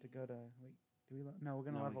stamina. we have to go to. Wait, do we? No, we're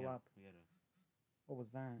gonna No, level up. We gotta. What was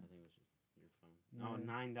that? I think it was just your phone. Yeah. Oh,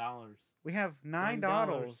 $9. We have $9.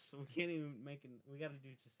 We can't even make it. We gotta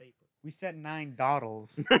do just safer. We said $9.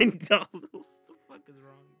 $9. The fuck is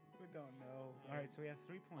wrong? We don't know. All right, so we have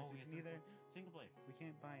 3 points. Oh, we we can either. single player. We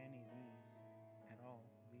can't buy any of these at all.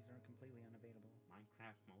 These are completely unavailable.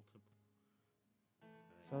 Minecraft multiple.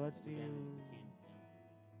 So let's do. Again, we can't do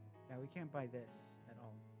Yeah, we can't buy this at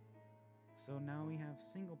all. So now we have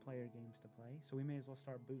single player games to play. So we may as well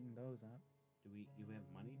start booting those up. Do we have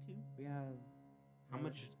money to? We have. How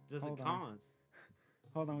much does hold it on. cost?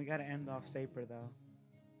 Hold on, we gotta end off Saper though.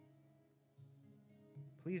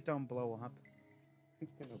 Please don't blow up.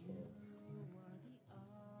 It's gonna blow.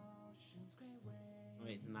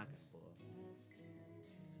 Wait, it's not gonna blow up.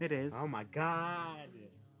 It is. Oh my god!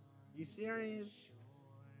 You serious?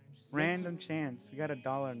 Random chance. We got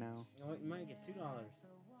 $1 now. Oh, you might get $2.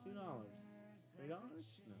 $2. $3? No.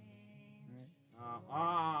 Alright.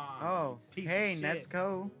 Ah. Oh, piece hey, of shit.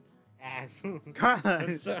 Nesco. Asshole. God.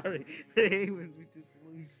 I'm sorry. I hate when we just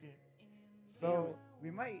lose shit. So we're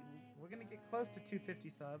gonna get close to 250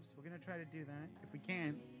 subs. We're gonna try to do that. If we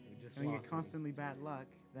can't, We just and we lost get constantly bad luck,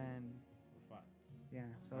 then We're fine. yeah.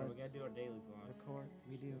 So Alright, we let's gotta do our daily vlog. record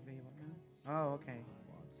video available now. Oh, okay.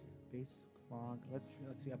 Base vlog. Let's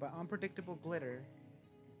see. About unpredictable glitter,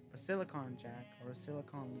 a silicon jack, or a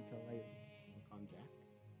silicon ukulele. Silicon Jack.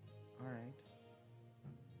 All right.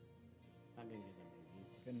 Not gonna get that many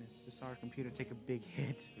views. Goodness, just saw our computer take a big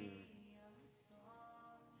hit.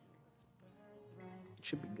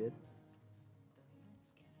 Should be good.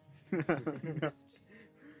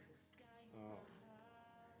 Oh,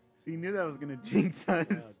 So you knew that was gonna jinx us.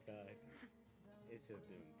 oh god. It's just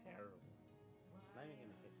doing terrible. Not even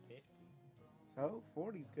gonna hit 50. So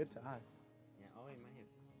 40 is good to us. Yeah, oh, it might hit.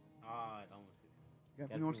 Oh, it almost hit. We got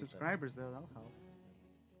Gotta more finish that. subscribers though. That'll help.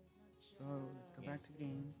 So let's go Yeah. back to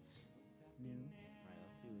games. New. Alright,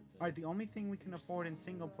 let's see what All right, the only thing we can afford in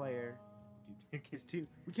single player dude, is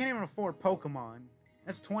we can't even afford Pokemon.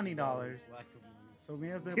 That's $20. lack of money. So we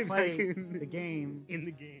have to Tube play Tycoon. the game. In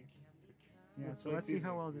the game. Yeah. Let's So play let's see Tube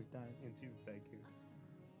how well Tycoon. this does. In Tube Tycoon.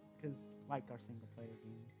 Because like our single player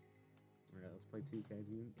games. Alright, let's play Tube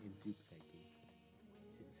Tycoon in Tube Tycoon.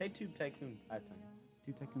 Say Tube Tycoon 5 times.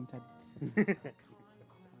 TubeTycoon type.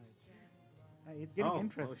 It's getting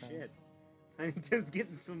interest. Oh though. shit. Tiny Tim's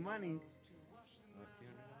getting some money.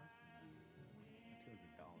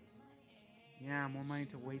 $200. Yeah, more money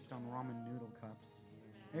to waste on ramen noodle cups.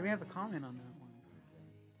 Maybe have a comment on that one.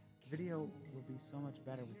 Video will be so much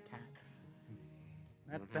better with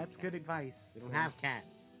cats. That's good advice. We don't have cats.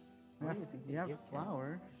 You have, you have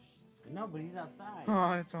flour. No, but he's outside.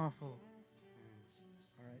 Oh, that's awful.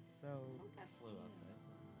 Alright, so... It's not that slow outside.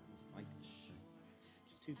 It's like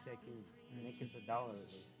TubeTycoon. Make us $1 at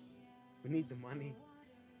least. We need the money.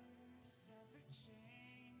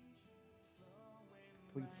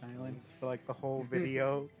 Complete silence for like the whole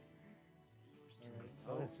video.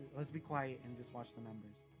 Alright, so let's be quiet and just watch the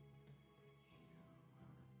numbers.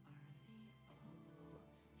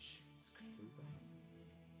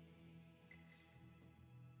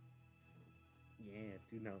 Yeah,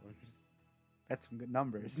 $2. That's some good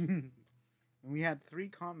numbers. And we had 3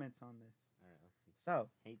 comments on this. Alright, let's see. So,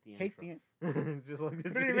 Hate the intro. Just like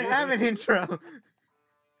this. We don't even have an intro.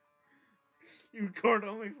 You record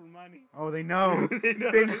only for money. Oh, they know. They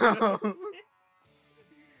know. They know.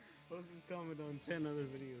 Post this comment on 10 other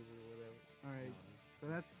videos or whatever. Alright, so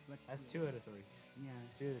that's 2 out of 3. yeah,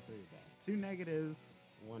 2 out of 3 is bad. 2 negatives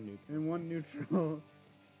 1 neutral. and 1 neutral.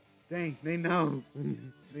 Dang, they know.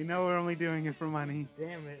 They know we're only doing it for money.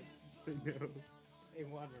 Damn it. They know. They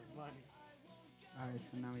want our money. Alright,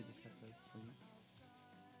 so now we just got those sleep.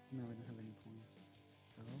 No, we don't have any points.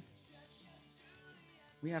 So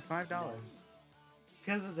we have $5. It's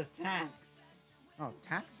because of the tax. Oh,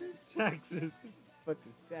 taxes? Taxes.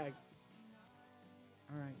 Fucking tax.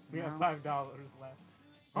 Alright, so We have now, $5 left.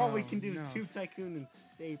 All we Oh, can do no. is TubeTycoon and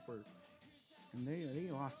Saper. and they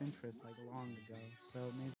lost interest like long ago. So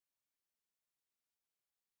maybe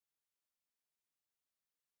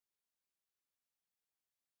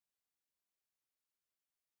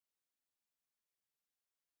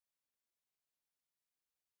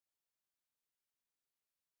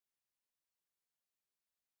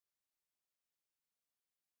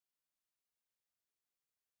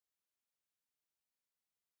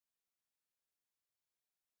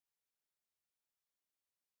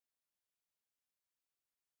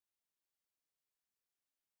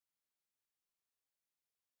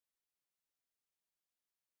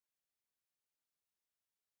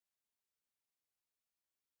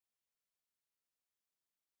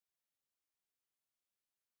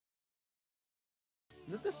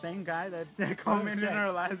is it the same guy that commented in check.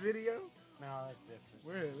 our last video? No, that's different.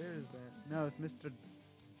 Where is that? No, it's Mr.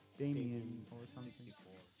 Damien or something.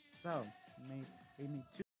 64. So they made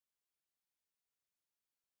 2.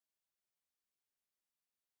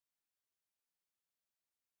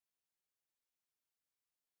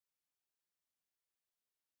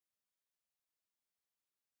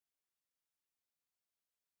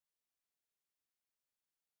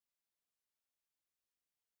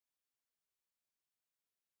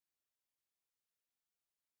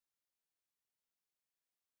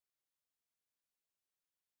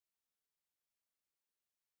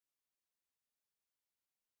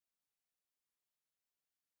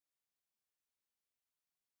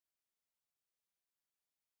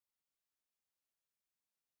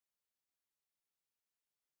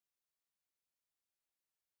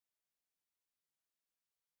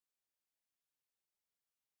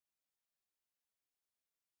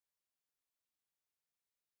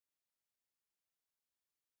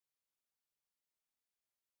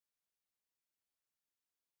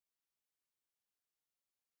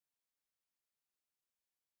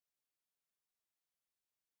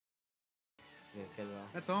 Yeah, cut it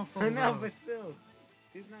off. That's awful. I know, though. but still.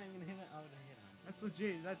 He's not even gonna hit it. I would have hit on him. That's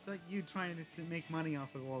legit. That's like you trying to make money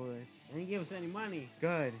off of all of this. And he gave us any money.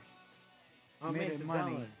 Good. Oh, Made made it it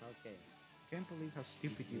money. money. Okay. Can't believe how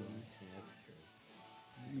stupid you are. Yeah, that's true.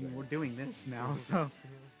 I mean, we're doing this now, so. Alright,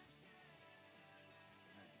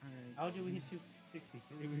 How did we hit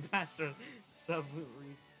 263? We passed our sub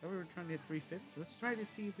reach. so we were trying to hit 350. Let's try to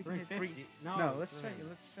see if we can hit 350. 3. No, No, let's three.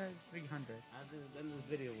 try 300. I think then the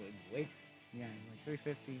video would wait. Yeah, like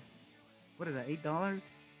 350. What is that? $8? $3. Yeah,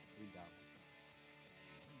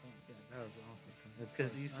 that was awful. That's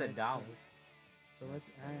because you said Alright, dollars. So let's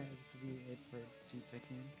this will be it for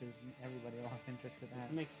TubeTycoon because everybody lost interest to that.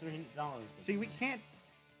 It makes $300. See, we can't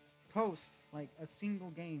post like a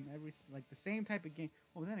single game like the same type of game.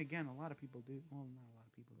 Well, then again, a lot of people do. Well, not a lot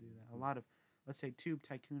of people do that. A lot of, let's say,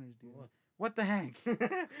 TubeTycooners do. What? What the heck?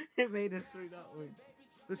 It made us $3.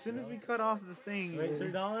 So as soon as we cut off the thing, Wait, it-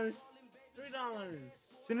 $3? $3.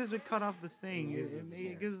 as soon as we cut off the thing,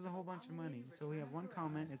 it gives us a whole bunch of money. So we have one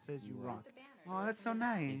comment. It says you rock. Oh, that's so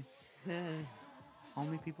nice.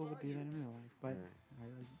 Only people would do that in real life, but I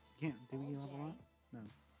can't. Do we level up? No.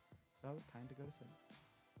 So time to go to 7.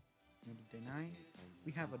 Go to day 9.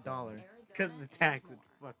 We have $1. It's because of the tax. It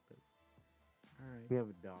fucked us. All right. We have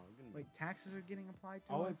a dog. Wait, taxes are getting applied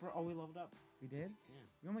to Oh, us. we leveled up. We did. Yeah.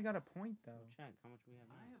 We only got a point though. Check how much we have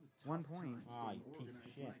now. 1 point. Oh, you piece of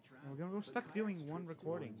shit. We're stuck doing one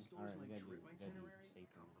recording. Alright, we gotta do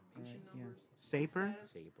safer. Yeah. Saper?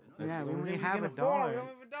 Saper. Yeah, we only have $1.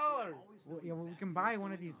 Well, yeah, well, we can buy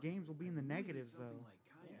one of these games. We'll be in the negatives though.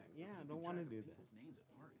 Yeah, I don't want to do that.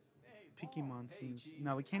 Pokemon seems.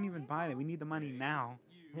 No, we can't even buy it. We need the money now.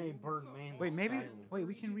 Hey, Birdman. Wait, maybe. Wait,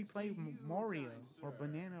 we can replay Mario or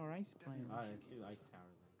Banana or Ice Planet. Alright, let's do Ice Tower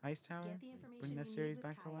then. Ice Tower. Get the information Bring that you series need with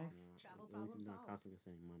back to Kayak. life. Travel At least problem it's not solved. costing us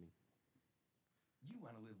any money. You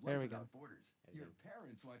want to live There life we go. without borders. There Your you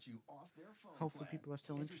parents want you off their phone Hopefully plan. people are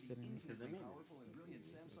still Enter interested the in it. infinitely Because powerful and brilliant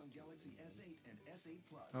Samsung Galaxy S8 and S8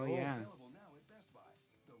 Plus. Oh, yeah. Available now at Best Buy.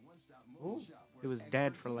 The one-stop Ooh. mobile shop where It was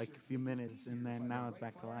dead for expert like a few minutes, and then now it's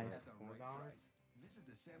back to life. at the right $4? price. Visit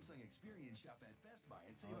the Samsung Experience Shop at Best Buy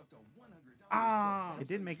and save up to $100. Ah, plus it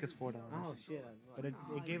did Samsung make us Gear $4. VR Oh, shit. But it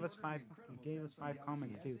gave us five. It gave us 5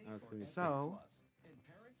 comments too. That's pretty sick. So And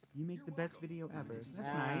parents, you make the best video ever. That's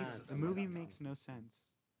Ah, nice. that's The movie makes no sense.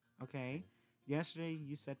 Okay. Yesterday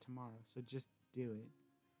you said tomorrow, so just do it.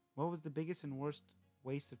 What was the biggest and worst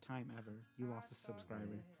waste of time ever? You lost a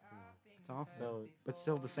subscriber. It's awful, So, but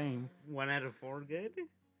still the same. 1 out of 4 good?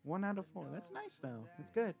 1 out of 4. That's nice though.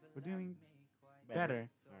 That's good. We're doing better.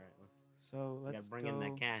 Alright, let's So gotta let's bring go. in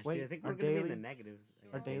that cash. Wait, Dude, I think our we're gonna be in daily, the negatives.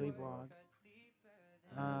 our daily vlog.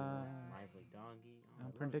 Lively doggy. Oh, I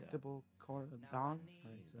love Unpredictable dog. Alright,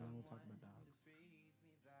 so we'll talk about dogs.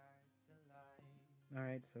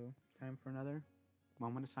 Alright, so time for another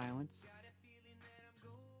moment of silence.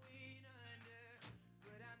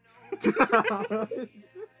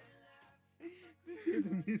 Just hear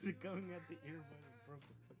the music coming at the earbud and broke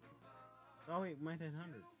the fucking... Oh wait, might hit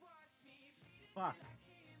 100. Fuck.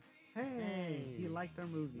 Hey, he Hey. liked our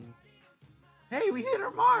movie. Hey, we hit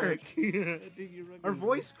our mark. Dude, you Our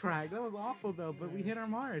voice cracked. That was awful though, but we hit our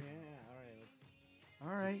mark. Yeah, alright, let's All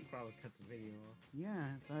right. probably cut the video off. Yeah,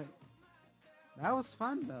 but that was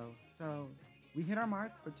fun though. So we hit our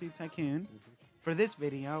mark for TubeTycoon for this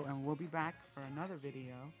video, and we'll be back for another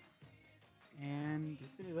video. And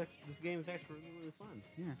This game is actually really, really fun.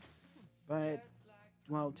 yeah, but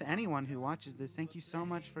well, to anyone who watches this, thank you so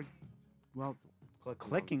much for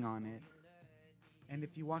clicking on it. And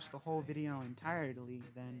if you watch the whole video entirely,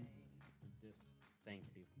 then Just thank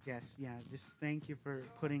you. yes, yeah, just thank you for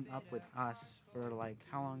putting up with us for like,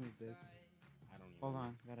 how long is this? I don't even Hold know.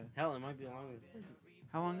 on, gotta. Hell, it might be longer than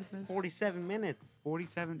How long is this? 47 minutes.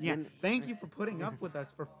 47. Yeah, thank you for putting up with us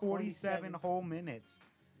for 47 whole minutes.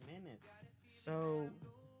 Minutes. So,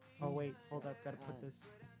 oh wait, hold up, gotta put this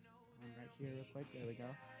on right here real quick. There we go.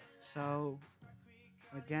 So,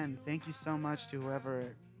 again, thank you so much to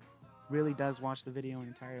whoever really does watch the video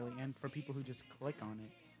entirely, and for people who just click on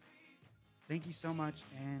it. Thank you so much,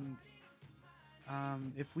 and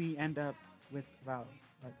if we end up with about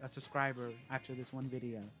a subscriber after this one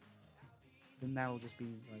video, then that'll just be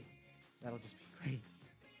great.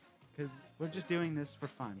 Because we're just doing this for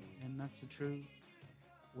fun, and that's the truth.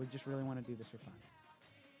 We just really want to do this for fun.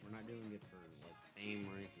 We're not doing it for like fame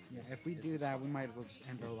or anything. Yeah, if we do that, we might as well just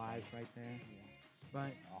end our lives right there.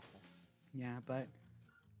 But Awful. yeah, but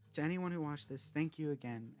to anyone who watched this, thank you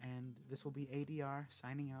again. And this will be ADR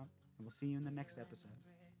signing out, and we'll see you in the next episode.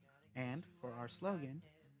 And for our slogan,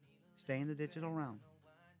 stay in the digital realm.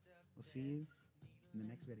 We'll see you in the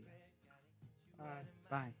next video. Bye.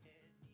 Bye.